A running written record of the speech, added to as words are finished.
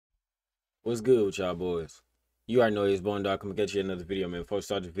What's good with y'all boys? You already know it's Bone Dog coming to get you another video, man. Before we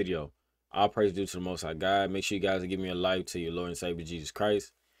start the video, all praise due to the Most High God. Make sure you guys give me a like to your Lord and Savior Jesus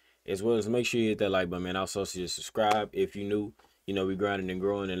Christ, as well as make sure you hit that like button, man. Also, just subscribe if you new. You know we grinding and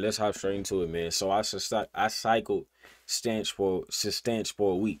growing, and let's hop straight into it, man. So I cycled Cistanche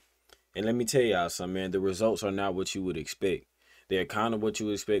for a week, and let me tell y'all something, man. The results are not what you would expect. They're kind of what you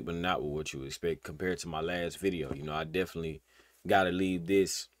would expect, but not what you would expect compared to my last video. You know, I definitely gotta leave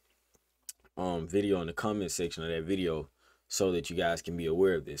this video in the comment section of that video so that you guys can be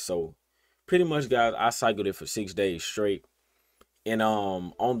aware of this. So pretty much, guys, I cycled it for 6 days straight, and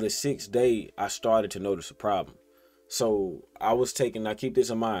on the 6th day I started to notice a problem. So I was taking, now keep this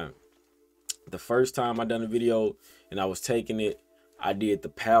in mind, the first time I done a video and I was taking it, I did the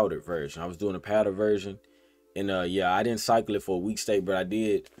powdered version. I was doing a powder version, and yeah, I didn't cycle it for a week straight, but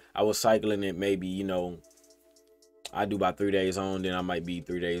I was cycling it maybe, you know, I do about 3 days on, then I might be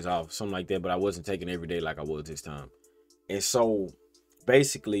 3 days off, something like that. But I wasn't taking every day like I was this time. And so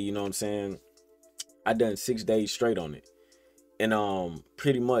basically, you know what I'm saying, I done 6 days straight on it. And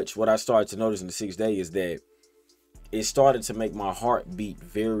pretty much what I started to notice in the 6th day is that it started to make my heart beat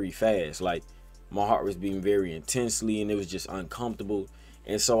very fast. Like my heart was beating very intensely, and it was just uncomfortable.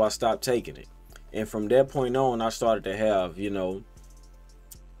 And so I stopped taking it. And from that point on, I started to have, you know,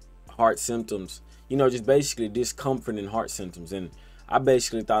 heart symptoms, you know, just basically discomfort and heart symptoms. And I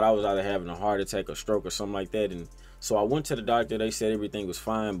basically thought I was either having a heart attack or stroke or something like that. And so I went to the doctor. They said everything was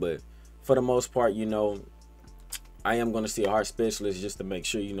fine, but for the most part, you know, I am going to see a heart specialist just to make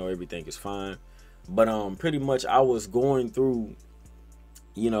sure, you know, everything is fine. But pretty much I was going through,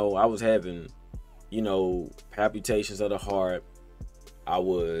 you know, I was having, you know, palpitations of the heart. I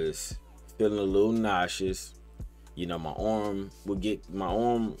was feeling a little nauseous. You know, my arm,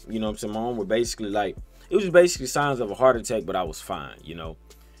 you know what I'm saying, my arm would basically, like, it was basically signs of a heart attack, but I was fine, you know.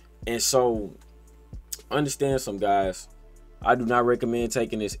 And so understand some, guys, I do not recommend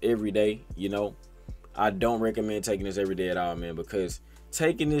taking this every day. You know, I don't recommend taking this every day at all, man, because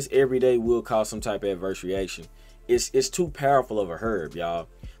taking this every day will cause some type of adverse reaction. It's too powerful of a herb, y'all.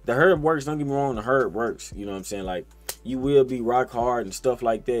 The herb works, don't get me wrong, the herb works, you know what I'm saying, like, you will be rock hard and stuff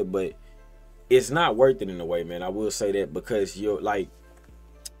like that, but it's not worth it in a way, man. I will say that, because you're like,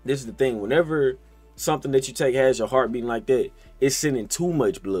 this is the thing, whenever something that you take has your heart beating like that, it's sending too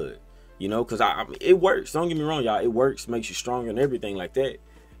much blood, you know, because I mean, it works, don't get me wrong, y'all, it works, makes you stronger and everything like that.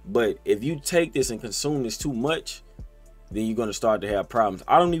 But if you take this and consume this too much, then you're going to start to have problems.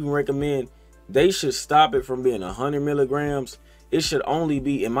 I don't even recommend, they should stop it from being 100 milligrams. It should only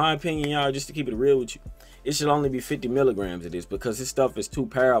be, in my opinion, y'all, just to keep it real with you, it should only be 50 milligrams of this, because this stuff is too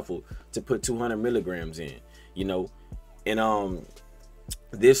powerful to put 200 milligrams in, you know. And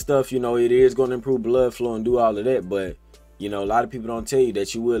this stuff, you know, it is going to improve blood flow and do all of that, but you know, a lot of people don't tell you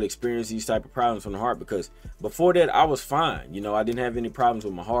that you will experience these type of problems from the heart, because before that I was fine, you know, I didn't have any problems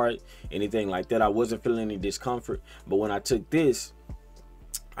with my heart, anything like that. I wasn't feeling any discomfort, but when I took this,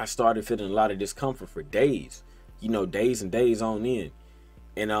 I started feeling a lot of discomfort for days, you know, days and days on end.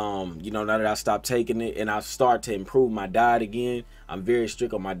 And you know, now that I stopped taking it and I start to improve my diet again, I'm very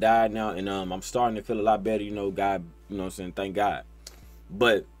strict on my diet now, and I'm starting to feel a lot better, you know, God, you know what I'm saying, thank God.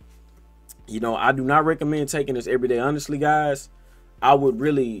 But you know, I do not recommend taking this every day, honestly, guys. I would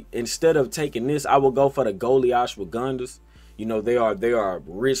really, instead of taking this, I would go for the Goldie ashwagandhas. You know, they are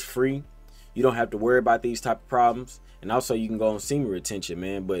risk free. You don't have to worry about these type of problems, and also you can go on semen retention,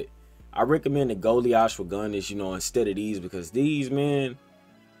 man. But I recommend the Goldie ashwagandhas, you know, instead of these, because these, man,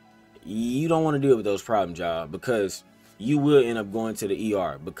 you don't want to deal with those problems, y'all, because you will end up going to the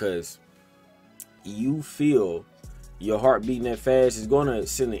ER, because you feel your heart beating that fast is going to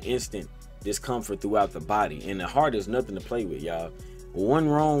send an instant discomfort throughout the body, and the heart is nothing to play with, y'all. One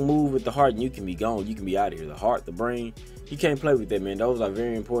wrong move with the heart and you can be gone, you can be out of here. The heart, the brain, you can't play with that, man. Those are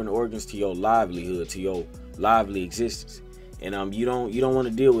very important organs to your livelihood, to your lively existence. And you don't want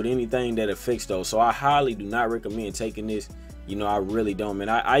to deal with anything that affects those. So I highly do not recommend taking this. You know, I really don't, man.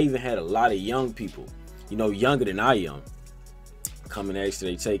 I even had a lot of young people, you know, younger than I am, come and ask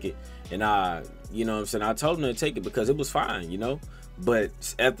they take it, and you know what I'm saying, I told them to take it because it was fine, you know.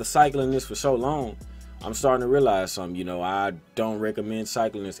 But after cycling this for so long, I'm starting to realize something. You know, I don't recommend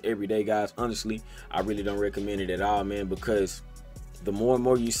cycling this every day, guys. Honestly, I really don't recommend it at all, man, because the more and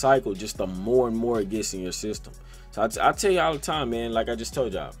more you cycle, just the more and more it gets in your system. So I tell you all the time, man, like I just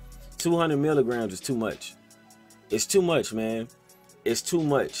told y'all, 200 milligrams is too much. It's too much, man. It's too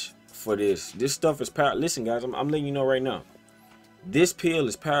much for this. This stuff is powerful. Listen, guys, I'm letting you know right now. This pill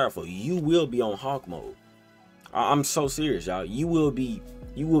is powerful. You will be on hawk mode. I'm so serious, y'all. You will be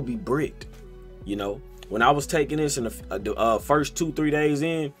bricked. You know, when I was taking this in the first 2-3 days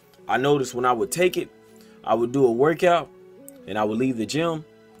in, I noticed when I would take it, I would do a workout and I would leave the gym.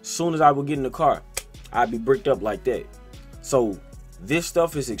 As soon as I would get in the car, I'd be bricked up like that. So this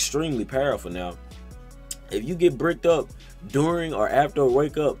stuff is extremely powerful. Now, if you get bricked up during or after a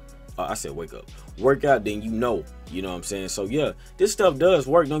workout, then you know what I'm saying? So yeah, this stuff does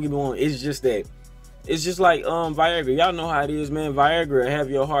work. Don't get me wrong. It's just that, it's just like Viagra. Y'all know how it is, man. Viagra have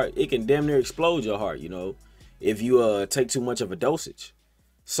your heart. It can damn near explode your heart, if you take too much of a dosage.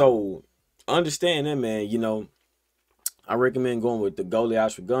 So understand that, man. I recommend going with the Goalie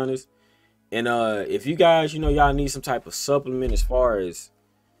Ashwagandhas. And if you guys, y'all need some type of supplement as far as,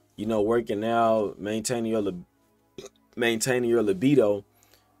 working out, maintaining your libido,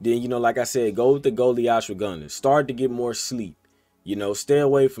 then, like I said, go with the Goalie Ashwagandhas. Start to get more sleep. Stay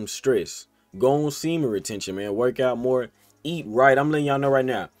away from stress. Go on semen retention, man. Work out more. Eat right. I'm letting y'all know right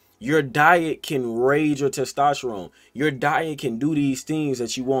now. Your diet can raise your testosterone. Your diet can do these things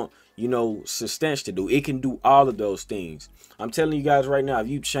that you want, Cistanche to do. It can do all of those things. I'm telling you guys right now, if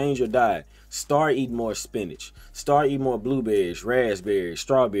you change your diet, start eating more spinach. Start eating more blueberries, raspberries,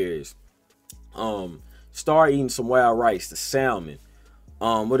 strawberries. Start eating some wild rice, the salmon.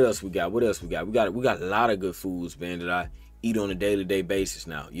 What else we got? We got a lot of good foods, man, that I eat on a day-to-day basis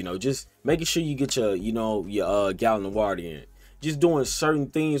now. Just making sure you get your, your gallon of water in. Just doing certain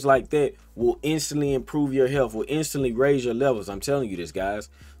things like that will instantly improve your health, will instantly raise your levels. I'm telling you this, guys.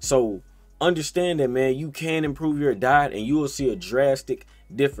 So understand that, man, you can improve your diet and you will see a drastic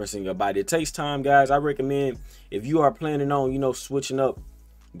difference in your body. It takes time, guys. I recommend if you are planning on, switching up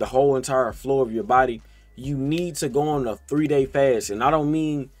the whole entire flow of your body, you need to go on a 3-day fast. And I don't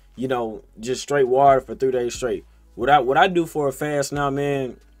mean, just straight water for 3 days straight. What I do for a fast now,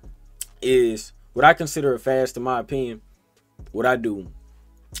 man, is what I consider a fast, in my opinion. What I do,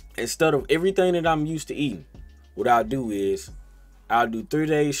 instead of everything that I'm used to eating, what I'll do is I'll do 3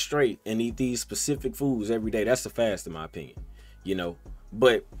 days straight and eat these specific foods every day. That's a fast, in my opinion,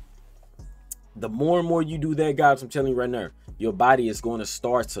 But the more and more you do that, guys, I'm telling you right now, your body is going to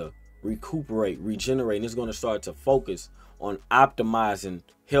start to recuperate, regenerate, and it's going to start to focus on optimizing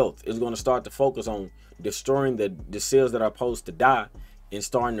health. It's going to start to focus on destroying the cells that are supposed to die and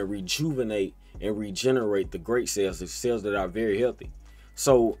starting to rejuvenate and regenerate the great cells, the cells that are very healthy.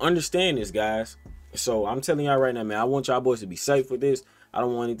 So understand this, guys. So I'm telling y'all right now, man, I want y'all boys to be safe with this. I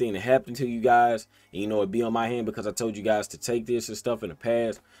don't want anything to happen to you guys, and it be on my hand because I told you guys to take this and stuff in the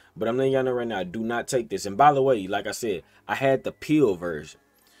past. But I'm letting y'all know right now, do not take this. And by the way, like I said, I had the pill version.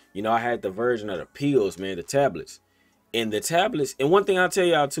 I had the version of the pills, man, the tablets. And the tablets, and one thing I'll tell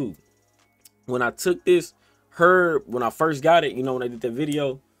y'all too, when I took this, when I first got it, when I did that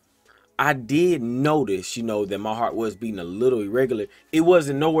video, I did notice, that my heart was beating a little irregular. It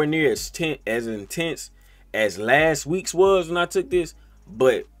wasn't nowhere near as intense as last week's was when I took this,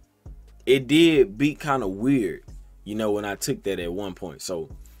 but it did beat kind of weird, when I took that at one point. So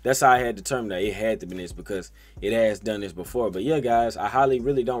that's how I had determined that it had to be this, because it has done this before. But yeah, guys, I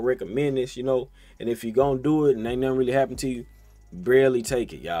really don't recommend this, and if you're gonna do it and ain't nothing really happened to you, barely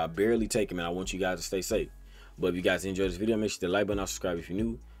take it, y'all. Barely take it, man. I want you guys to stay safe. But if you guys enjoyed this video, make sure to like button, subscribe if you're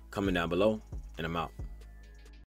new. Comment down below, and I'm out.